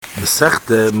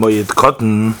Sechte Moyed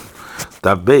Cotton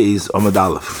Daf Beis Amud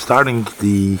Aleph. Starting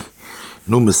the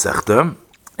new Masechta,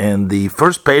 and the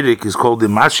first Perek is called the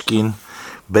Mashkin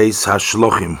Beis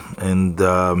Hashlochim, and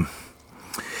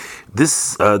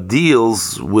this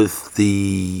deals with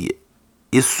the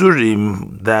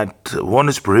Isurim that one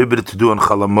is prohibited to do on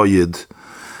Chol Hamoed.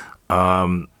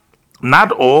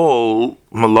 Not all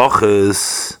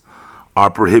malachas are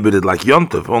prohibited like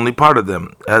Yontov, only part of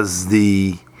them, as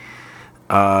the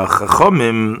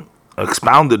Chachomim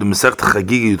expounded in Masechta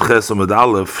Chagigi Yudches Amud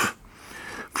Aleph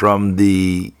from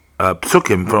the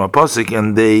Psukim, from a Pasuk,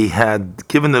 and they had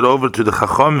given it over to the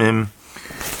Chachomim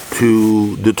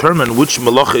to determine which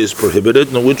malacha is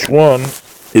prohibited and which one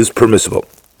is permissible.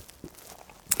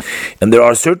 And there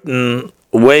are certain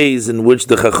ways in which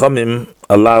the Chachamim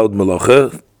allowed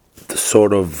malacha,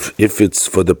 sort of if it's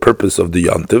for the purpose of the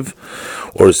Yontiv,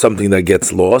 or something that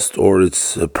gets lost, or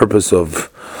it's a purpose of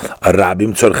a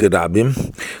Rabim, Tzorchi Rabim,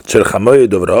 Tzorch Hamoed,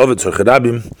 Ovraov, Tzorchi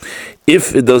Rabim,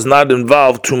 if it does not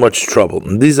involve too much trouble.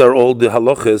 And these are all the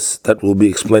halachas that will be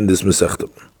explained in this Masechta.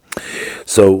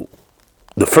 So,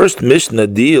 the first Mishnah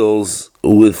deals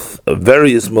with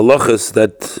various malachas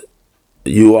that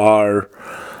you are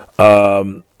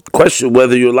question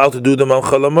whether you're allowed to do them on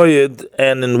Chol Hamoed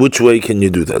and in which way can you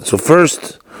do that. So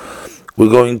first, we're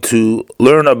going to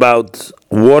learn about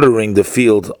watering the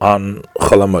field on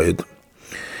Chol Hamoed.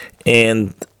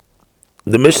 And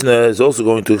the Mishnah is also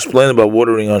going to explain about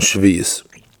watering on Shvi'is.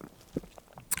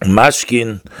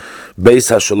 Mashkin Beis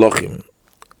HaShalochim.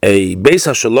 A Beis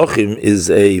HaShalochim is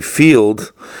a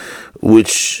field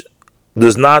which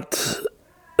does not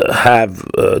have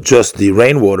just the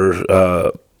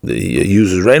rainwater,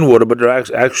 uses rainwater, but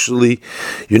actually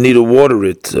you need to water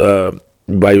it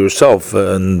by yourself,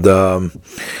 and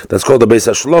that's called the Beis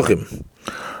HaShalochim.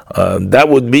 That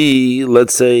would be,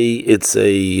 let's say, it's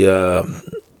a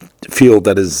field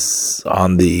that is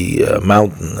on the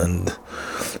mountain, and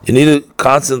you need to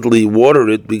constantly water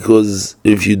it, because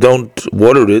if you don't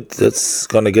water it, that's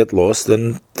going to get lost,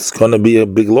 and it's going to be a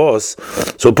big loss.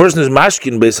 So a person is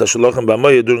mashkin Beis HaShalochim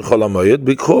b'Hamoed during Chol Hamoed,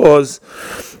 because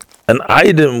an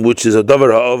item which is a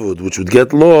davar ha'avud, which would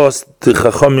get lost, the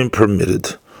Chachamim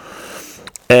permitted.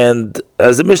 And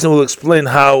as the Mishnah will explain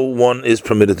how one is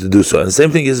permitted to do so. And the same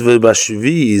thing is with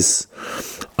Bashvi's.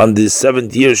 On the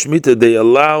 7th year Shemitah, they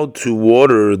allowed to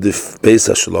water the Beis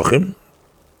HaShalochim.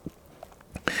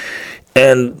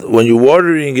 And when you're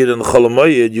watering it in Chol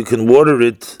Hamoed, you can water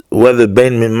it whether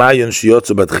bein mimayon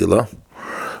sheyotzu batchila,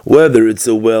 whether it's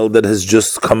a well that has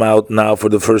just come out now for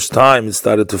the first time, it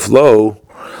started to flow,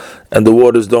 and the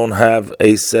waters don't have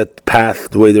a set path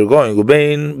the way they're going.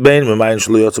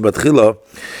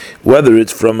 Whether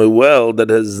it's from a well that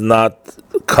has not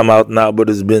come out now but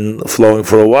has been flowing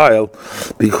for a while,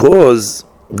 because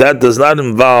that does not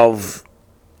involve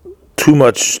too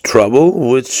much trouble,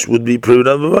 which would be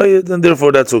prohibited, and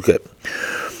therefore that's okay.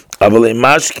 But you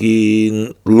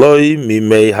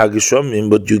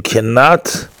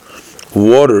cannot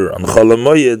water on Chol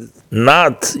Hamoed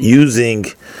not using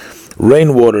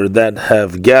rainwater that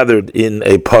have gathered in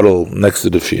a puddle next to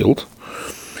the field,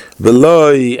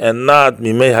 and not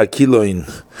mimei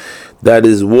hakiloin, that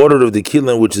is water of the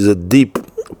kilin, which is a deep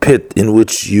pit in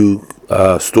which you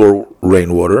store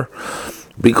rainwater,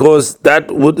 because that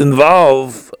would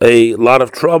involve a lot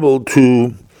of trouble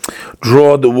to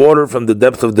draw the water from the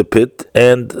depth of the pit,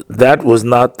 and that was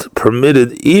not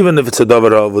permitted, even if it's a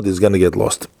davar ha'avud, is going to get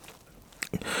lost.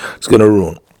 It's going to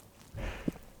ruin.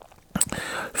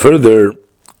 Further,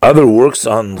 other works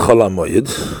on Chol Hamoed,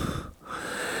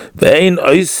 ve'ein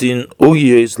oisin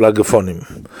ugiyos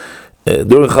lagafonim.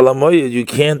 During Chol Hamoed, you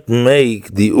can't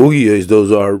make the ugiyos;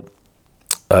 those are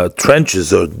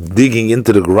trenches or digging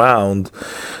into the ground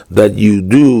that you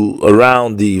do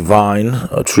around the vine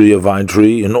tree,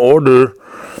 in order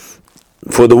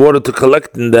for the water to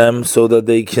collect in them, so that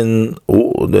they can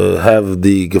have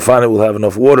the gefanim will have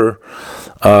enough water,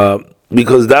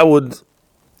 because that would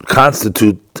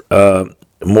constitute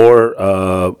more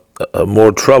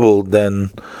trouble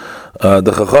than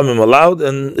the Chachamim allowed,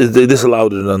 and they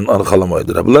disallowed it on Chol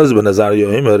Hamoed. Rabbi Eliezer ben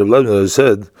Azariah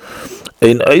said,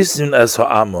 "In Eisin as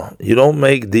ha'amo, you don't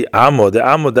make the amo. The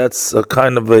amo, that's a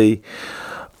kind of a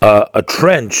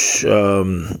trench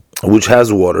which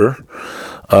has water.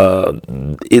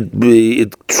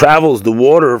 It travels the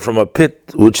water from a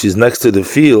pit which is next to the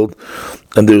field,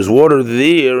 and there's water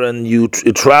there, and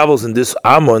it travels in this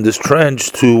amo, in this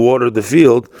trench, to water the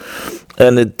field,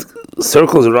 and it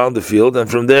circles around the field, and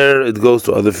from there it goes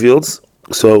to other fields.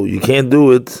 So you can't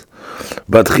do it,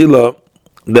 but chila,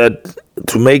 that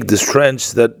to make this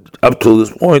trench that up to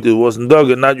this point it wasn't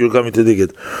dug, and now you're coming to dig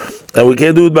it. And we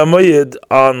can't do it by Moyed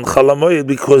on Chalamoyed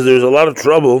because there's a lot of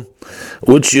trouble,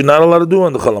 which you're not allowed to do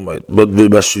on the Chalamoyed, but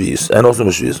Bashviz, and also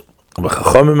Bashviz. But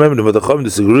the Chachamim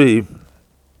disagree.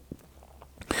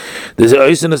 There's a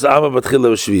Oisinus Amma Batchila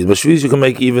Bashviz. Bashviz you can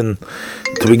make even,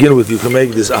 to begin with, you can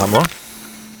make this Amma.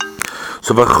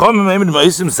 So that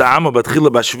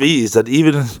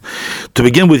even to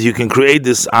begin with you can create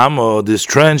this amma, this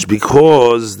trench,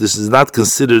 because this is not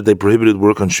considered a prohibited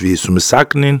work on Shvi. So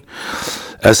misaknin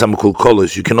as amkul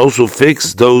kolos. You can also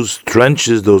fix those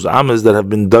trenches, those ammas that have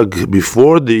been dug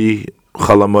before the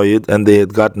Chalamoyed and they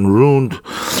had gotten ruined,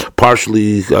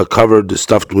 partially covered,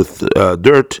 stuffed with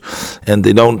dirt, and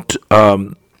they don't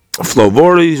flow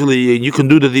very easily, and you can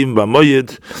do that even by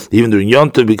Moyed, even during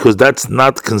Yonta, because that's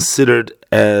not considered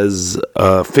as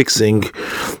fixing,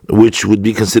 which would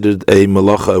be considered a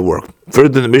malacha work.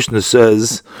 Further, the Mishnah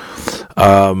says,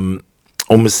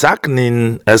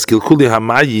 "Umisaknin as kilkuli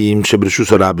hamayim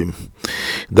shebreshus harabim,"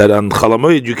 that on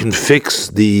Chalamoyed you can fix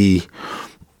the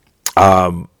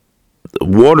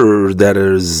water that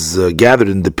is gathered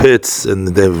in the pits and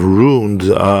they've ruined,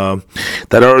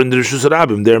 that are in the Rishus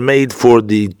Harabim. They're made for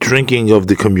the drinking of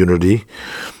the community.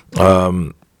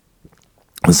 And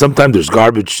sometimes there's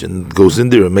garbage and goes in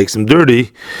there and makes them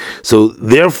dirty. So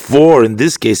therefore, in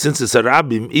this case, since it's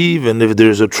Harabim, even if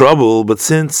there's a trouble, but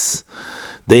since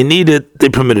they need it, they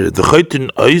permitted it. The Chaytin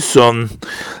Oison,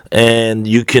 and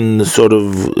you can sort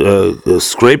of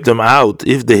scrape them out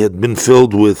if they had been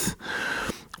filled with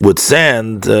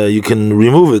sand. You can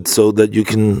remove it so that you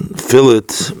can fill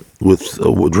it with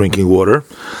drinking water.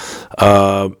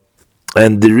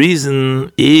 And the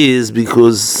reason is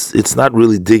because it's not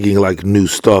really digging like new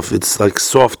stuff. It's like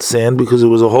soft sand because it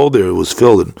was a hole there. It was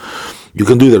filled in. You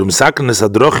can do that.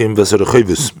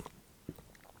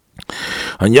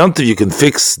 On Yom Tov, you can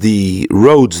fix the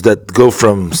roads that go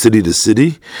from city to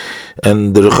city,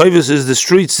 and the Rechavis is the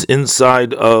streets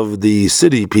inside of the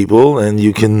city people, and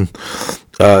you can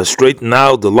straighten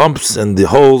out the lumps and the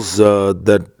holes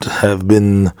that have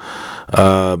been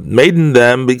made in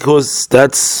them, because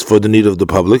that's for the need of the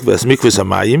public.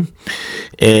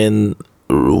 And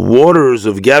waters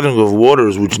of gathering of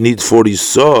waters which need 40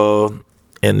 saw,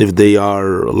 and if they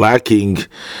are lacking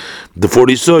the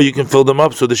 40 saw, you can fill them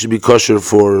up, so they should be kosher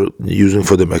for using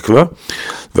for the mikvah.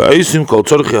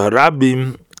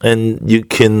 And you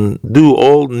can do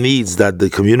all needs that the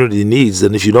community needs,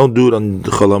 and if you don't do it on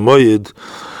the Chalamoyed,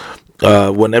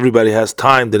 when everybody has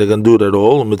time, then they can do it at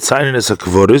all.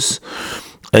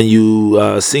 And you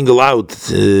single out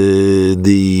the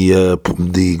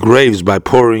graves by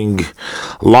pouring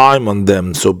lime on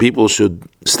them, so people should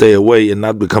stay away and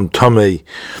not become tamei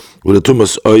with a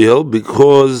tumas oil,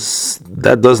 because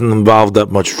that doesn't involve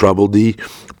that much trouble. The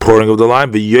pouring of the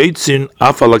lime, and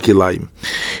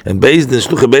Beis Din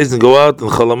go out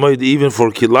and Chalamoyed even for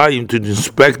kilayim to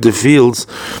inspect the fields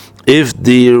if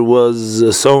there was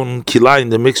sown kilayim in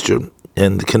the mixture,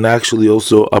 and can actually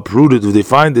also uproot it if they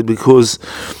find it, because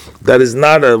that is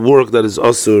not a work that is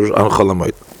asur on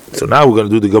Chalamoyed. So now we're going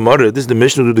to do the Gemara. This is the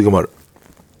Mishnah to do the Gemara.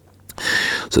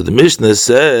 So the Mishnah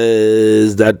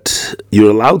says that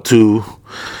you're allowed to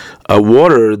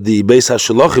water the Beis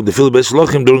HaShalachim, the field of Beis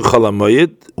HaShalachim during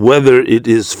Chalamoyed, whether it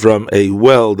is from a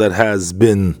well that has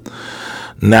been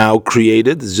now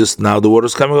created, it's just now the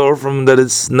water's coming, or from that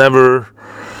it's never,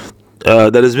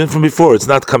 that has been from before, it's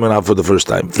not coming out for the first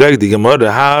time.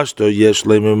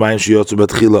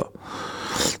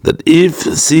 That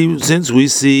since we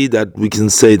see that we can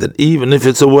say that even if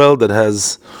it's a well that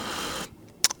has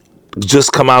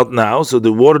just come out now, so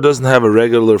the water doesn't have a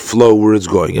regular flow where it's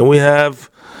going, and we have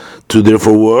to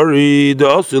therefore worry the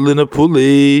osil in a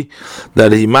pulley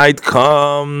that he might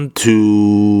come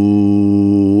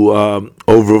to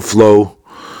overflow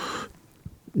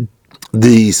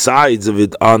the sides of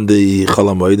it on the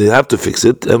Chalamoyed. They have to fix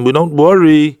it, and we don't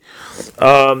worry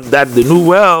that the new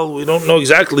well, we don't know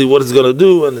exactly what it's going to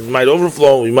do, and it might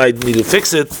overflow, we might need to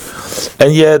fix it,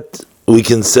 and yet we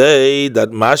can say that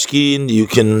mashkin, you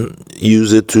can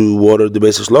use it to water the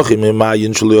Beis HaShalachim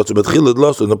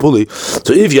in the pulley.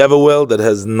 So if you have a well that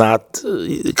has not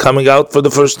coming out for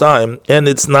the first time, and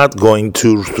it's not going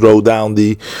to throw down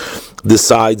the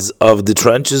sides of the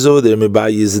trenches over there,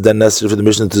 maybe is it then necessary for the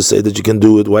Mishnah to say that you can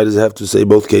do it? Why does it have to say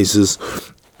both cases?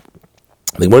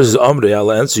 The Gemara says, Amrei,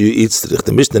 I'll answer you, Itzrich.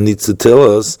 The Mishnah needs to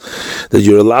tell us that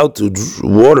you're allowed to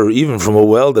water even from a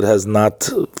well that has not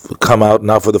come out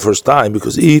now for the first time,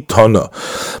 because if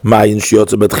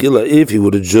he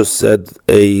would have just said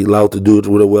allowed to do it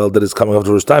with a well that is coming out for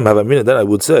the first time, have a minute, then I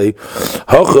would say,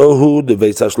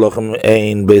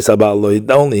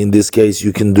 only in this case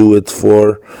you can do it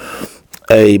for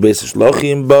a Beis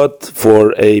Hashlochim, but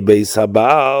for a Beis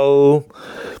Habal,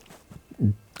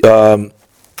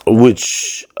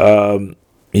 which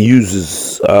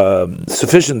uses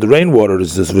sufficient rainwater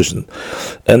is sufficient,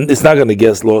 and it's not going to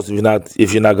get lost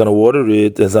if you're not going to water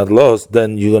it. It's not lost.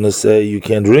 Then you're going to say you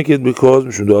can't drink it because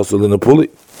we should also in a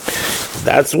puli.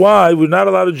 That's why we're not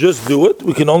allowed to just do it.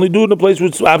 We can only do it in a place where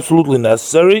it's absolutely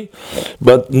necessary.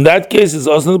 But in that case, it's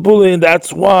also in the puli, and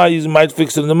that's why you might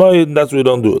fix it in the moed, and that's why we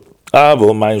don't do it. But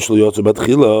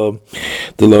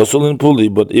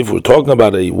if we're talking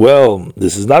about a well,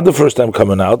 this is not the first time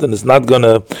coming out, and it's not going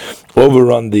to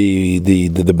overrun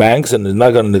the banks, and it's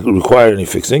not going to require any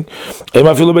fixing.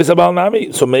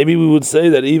 So maybe we would say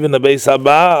that even a Beis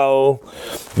Habal,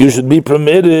 you should be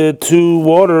permitted to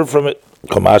water from it.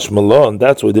 Kamash Malon,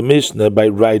 that's why the Mishnah by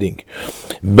writing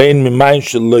that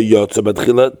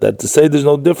to say there's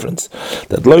no difference.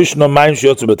 That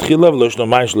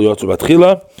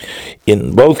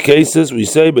in both cases we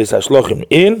say Beis Hashlochim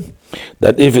in,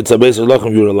 that if it's a Beis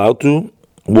Hashlochim you're allowed to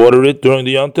water it during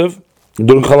the Yontev,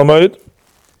 during Chol HaMoed.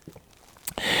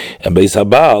 And Beis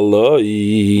Habal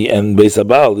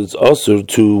is also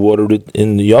to water it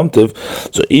in the Yom Tov.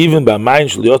 So even by Mayin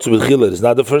Shel Yotzu B'Tchila, it's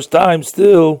not the first time.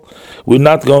 Still, we're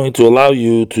not going to allow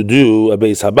you to do a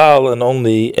Beis Habal and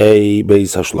only a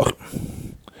Beis Hashlochim.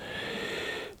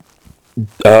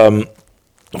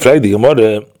 Frag the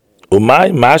Gemara,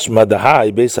 Umay Mashma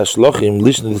Dahai Beis Hashlochim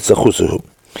Lishna Tzachusuhu.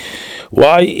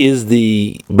 Why is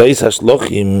the Beis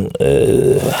Hashlochim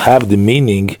have the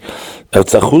meaning of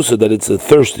Tzachusa, that it's a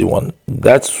thirsty one?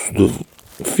 That's the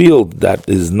field that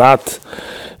is not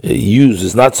used,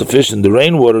 is not sufficient. The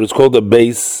rainwater is called a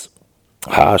Beis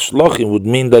Hashlochim, would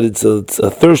mean that it's a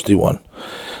thirsty one.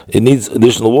 It needs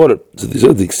additional water. So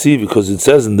they said because it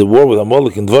says in the war with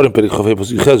Amalek in Dvarim Perek Chafei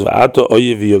Pasuk Ches V'ato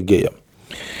Oyev Yogeya.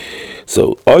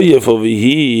 So Oyev over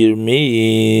here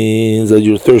means that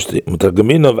you're thirsty.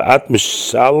 Mutagamina of At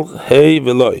Mishal Hei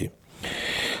Veloi.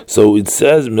 So it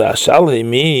says Mishal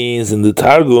means in the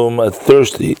Targum a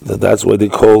thirsty. That's why they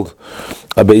called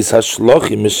a Beis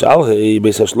Hashlochim Mishal Hei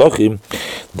Beis Hashlochim.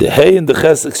 The Hei and the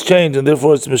Ches exchange, and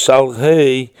therefore it's Mishal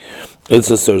Hei. It's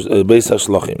a Beis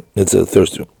Hashlochim. It's a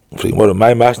thirsty.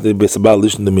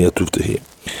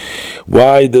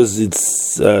 Why does it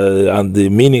on the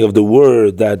meaning of the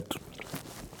word that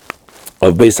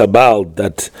of Beis Habal,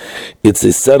 that it's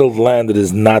a settled land that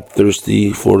is not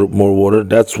thirsty for more water?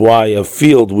 That's why a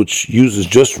field which uses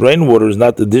just rainwater is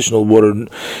not additional water,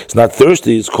 it's not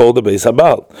thirsty, it's called a Beis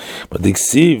Habal. But the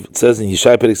Ksiv, it says in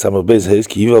Yishai Perek Samach Beis Hes,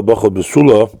 Ki yival bochol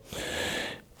besula,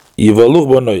 yivaluch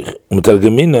bonoich.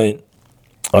 Mutargamina,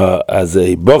 as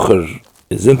a bocher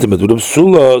is intimate with the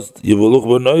besula, yivaluch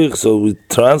bonoich, so we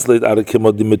translate out of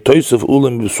Kemod the metois of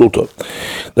ulim besulta.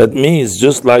 That means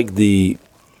just like the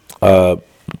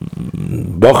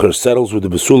Bocher settles with the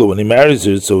Besula when he marries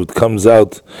her, so it comes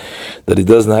out that he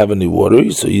doesn't have any water.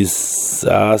 So so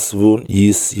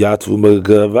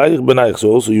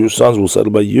also your sons will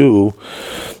settle by you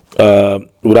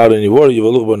without any water.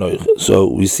 So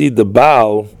we see the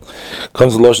Baal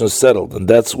comes to Loshen settled, and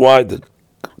that's why the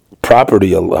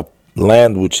property, a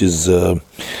land which is a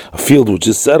field which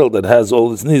is settled that has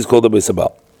all its needs, called the Beis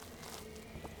Habal.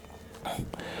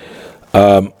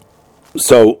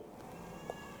 So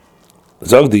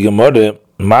Zog the Gemara,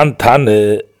 Man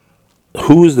Tane,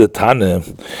 who is the Tane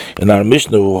in our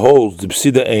Mishnah who holds the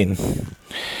Psida Ein,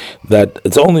 that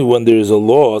it's only when there is a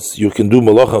loss you can do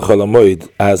Malacha Chol HaMoed,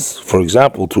 as for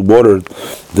example to water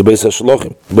the Beis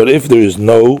Hashlochim. But if there is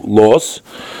no loss,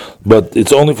 but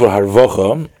it's only for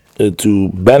Harvacha, to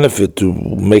benefit, to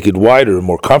make it wider,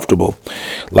 more comfortable,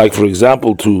 like for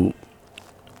example to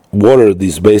water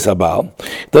this Beis Habal,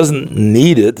 it doesn't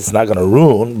need it, it's not going to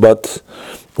ruin, but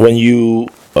when you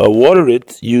water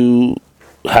it, you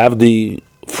have the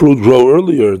fruit grow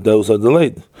earlier, those are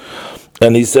delayed.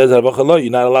 And he says, you're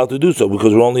not allowed to do so,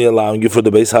 because we're only allowing you for the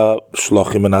Beis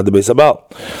HaShlochim and not the Beis Habal.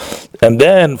 And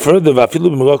then further,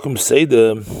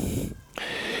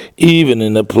 even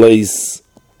in a place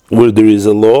where there is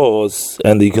a loss,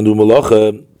 and you can do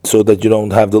malacha, so that you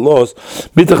don't have the loss,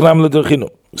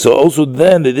 so also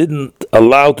then they didn't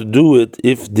allow to do it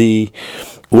if the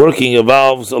working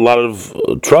involves a lot of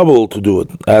trouble to do it.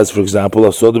 As for example,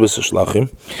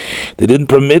 they didn't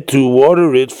permit to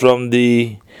water it from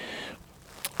the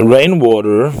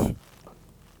rainwater,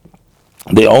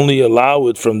 they only allow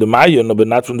it from the mayon, but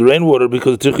not from the rainwater,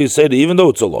 because the Tirchi said even though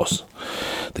it's a loss.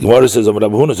 The Gemara says,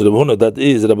 that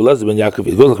is Rabbi Elazar ben Yaakov.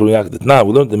 It goes like Rabbi Yaakov. Now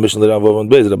we learned the Mishnah Rabbi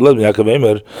Elazar ben Yaakov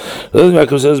Eimer. Rabbi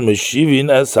Yaakov says, Meshivin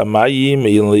es hamayim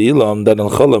ilan, that in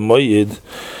Chala Moyed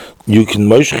you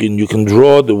can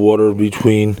draw the water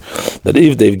between, that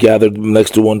if they've gathered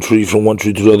next to one tree, from one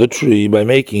tree to the other tree, by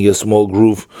making a small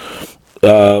groove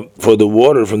for the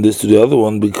water from this to the other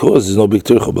one, because there's no big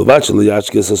tircha.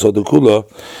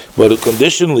 But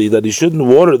conditionally that he shouldn't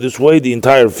water this way the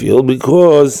entire field,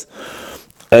 because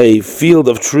a field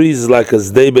of trees is like a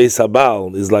zdei beis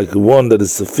habal, is like one that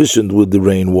is sufficient with the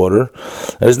rainwater,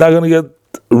 and it's not going to get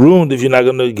ruined if you're not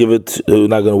going to give it,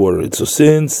 not going to water it. So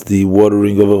since the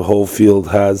watering of a whole field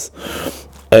has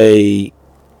a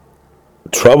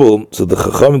trouble, so the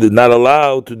Chacham did not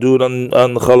allow to do it on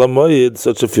Chala Moed,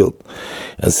 such a field.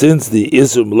 And since the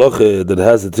Isur Meloche that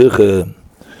has the Tircha,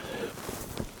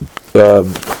 where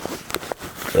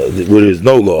there is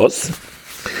no loss,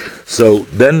 so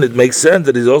then it makes sense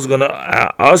that he's also going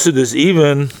to answer this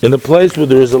even in a place where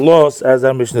there is a loss, as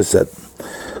our Mishnah said.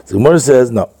 So Gemara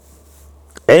says, no.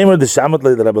 When did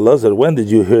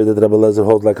you hear that Rabbi Elazar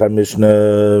holds like our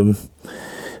Mishnah,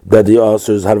 that the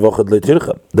answer is harvachad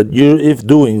letircha, that you, if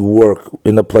doing work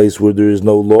in a place where there is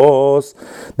no loss,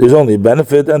 there's only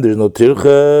benefit and there's no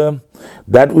tircha,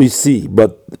 that we see.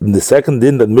 But in the second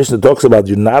din that Mishnah talks about,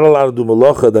 you're not allowed to do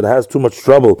malacha that has too much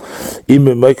trouble. Did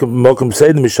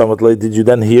you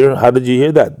then hear? How did you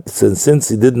hear that? Since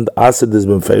he didn't ask it, this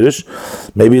ben ferish,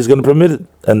 maybe he's going to permit it.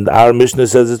 And our Mishnah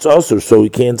says it's also, so we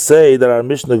can't say that our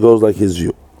Mishnah goes like his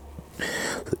view.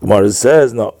 Gemara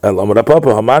says, no, El Amar Papa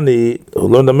Hamani, who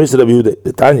learned the Mishnah of Yehuda,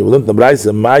 the Tanya, who learned the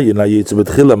Braisa, Mayin, Ayitzu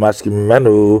Betchila, Mashkim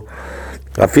Menu,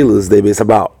 I feel as they base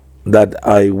about that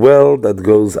a well that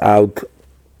goes out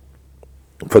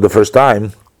for the first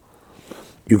time,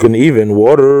 you can even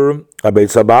water a Beit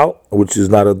Sabal, which is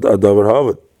not a Dover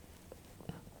Havet.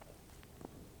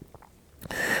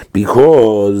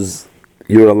 Because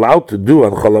you're allowed to do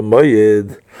on Chala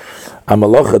Moyed a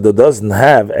malacha that doesn't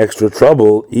have extra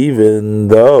trouble, even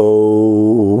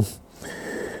though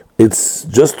it's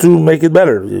just to make it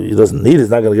better. He doesn't need it,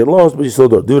 it's not going to get lost, but you still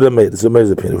do it. Do it made. It's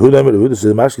amazing opinion. We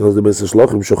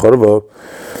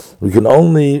can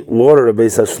only water a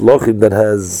Beis HaShlochim that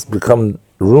has become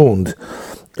ruined,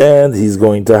 and he's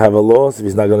going to have a loss if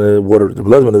he's not going to water it.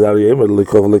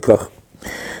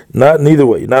 Not neither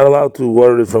way. You're not allowed to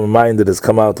water it from a mine that has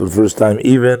come out for the first time,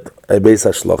 even a Beis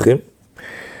HaShlochim,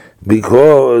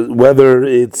 because whether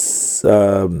it's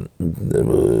getting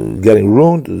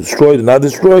ruined, destroyed, or not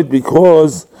destroyed,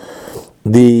 because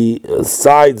the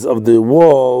sides of the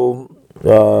wall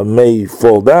may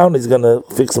fall down, he's going to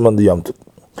fix them on the Yom Tov.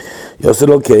 Yosef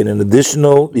okay, an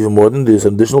additional, even more than this,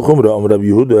 an additional chumrah on Rabbi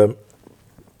Yehuda,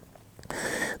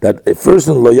 that a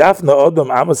person lo yafna odom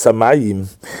amas hamayim,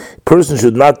 person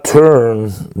should not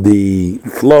turn the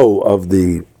flow of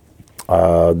the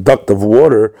duct of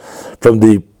water from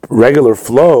the regular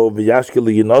flow v'yashkel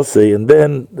yinose, and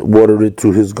then water it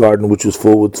to his garden, which is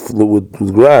full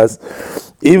with grass,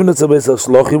 even it's a beis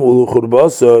hashlochim ulu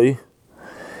churbasoi,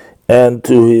 and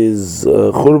to his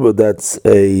churba, that's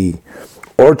a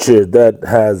orchard that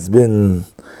has been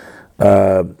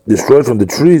destroyed from the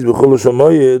trees, because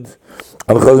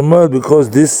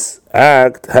this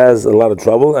act has a lot of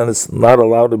trouble and it's not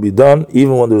allowed to be done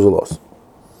even when there's a loss.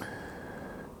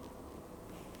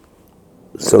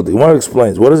 So the Gemara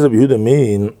explains, what does Rabbi Yehuda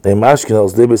mean,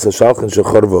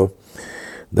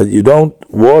 that you don't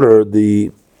water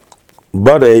the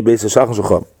bade beis hashachan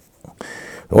shecharva?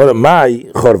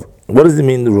 What does it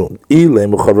mean in the room?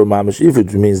 If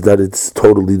it means that it's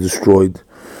totally destroyed,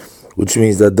 which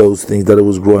means that those things that it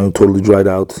was growing totally dried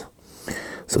out.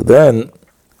 So then,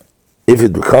 if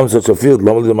it becomes such a field,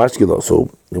 so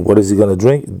what is he going to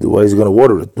drink? Why is he going to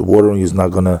water it? The watering is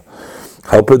not going to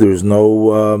help it. There's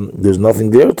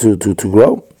nothing there to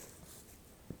grow.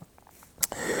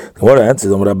 What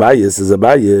answers on Abaye says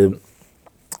Abaye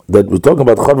that we're talking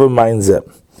about Charva Mainzeh.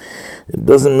 It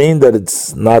doesn't mean that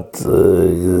it's not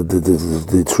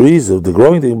the trees or the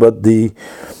growing thing, but the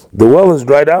well is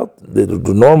dried out.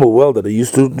 The normal well that I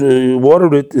used to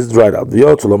water it is dried out.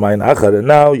 And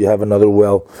now you have another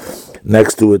well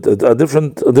next to it, a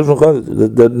different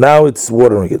that now it's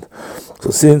watering it. So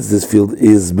since this field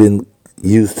is been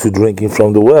used to drinking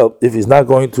from the well, if he's not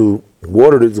going to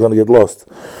water it, it's going to get lost.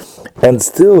 And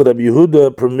still, Rabbi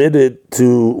Yehuda permitted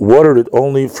to water it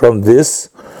only from this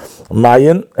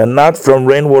mayan and not from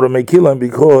rainwater mekilan,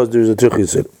 because there's a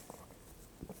tirchis.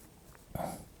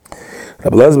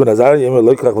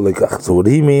 So what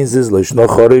he means is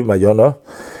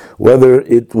whether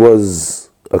it was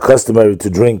customary to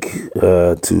drink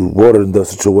to water in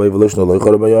such a way,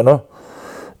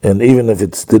 and even if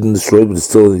it didn't destroy it, but it's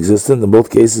still existent. In both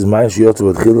cases, they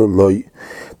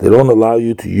don't allow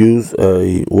you to use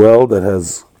a well that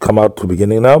has come out to the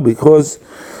beginning now, because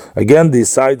again the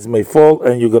sides may fall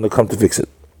and you're going to come to fix it.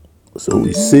 So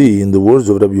we see in the words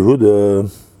of Rabbi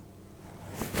Yehuda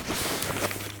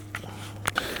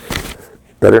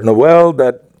that in a well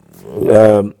that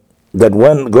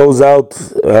when goes out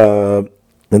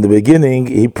in the beginning,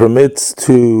 he permits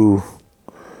to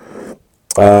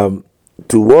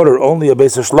water only a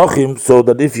beis hashlochim, so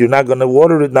that if you're not going to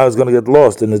water it now, it's going to get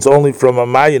lost, and it's only from a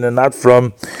mayin and not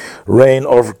from rain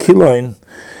or kiloin,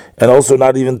 and also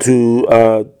not even to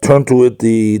turn to it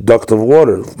the duct of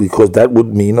water, because that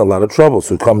would mean a lot of trouble.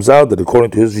 So it comes out that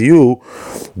according to his view,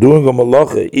 doing a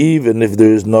malacha, even if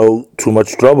there is no too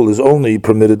much trouble, is only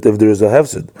permitted if there is a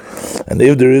hefsid. And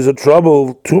if there is a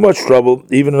trouble, too much trouble,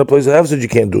 even in a place of hefsid, you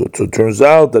can't do it. So it turns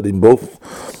out that in both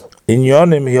in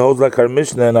Yonim, he holds like our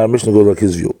Mishnah, and our Mishnah goes like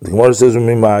his view. The Gemara says,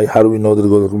 how do we know that it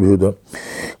goes like Rabbi Yehuda?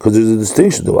 Because there's a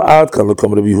distinction. When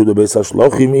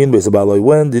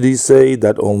did he say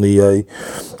that only a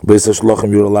beis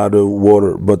hashlochim you're allowed to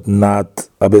water, but not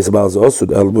a beis habal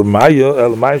osud?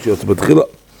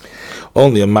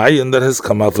 Only a mayan that has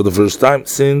come out for the first time.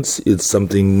 Since it's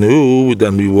something new,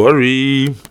 then we worry.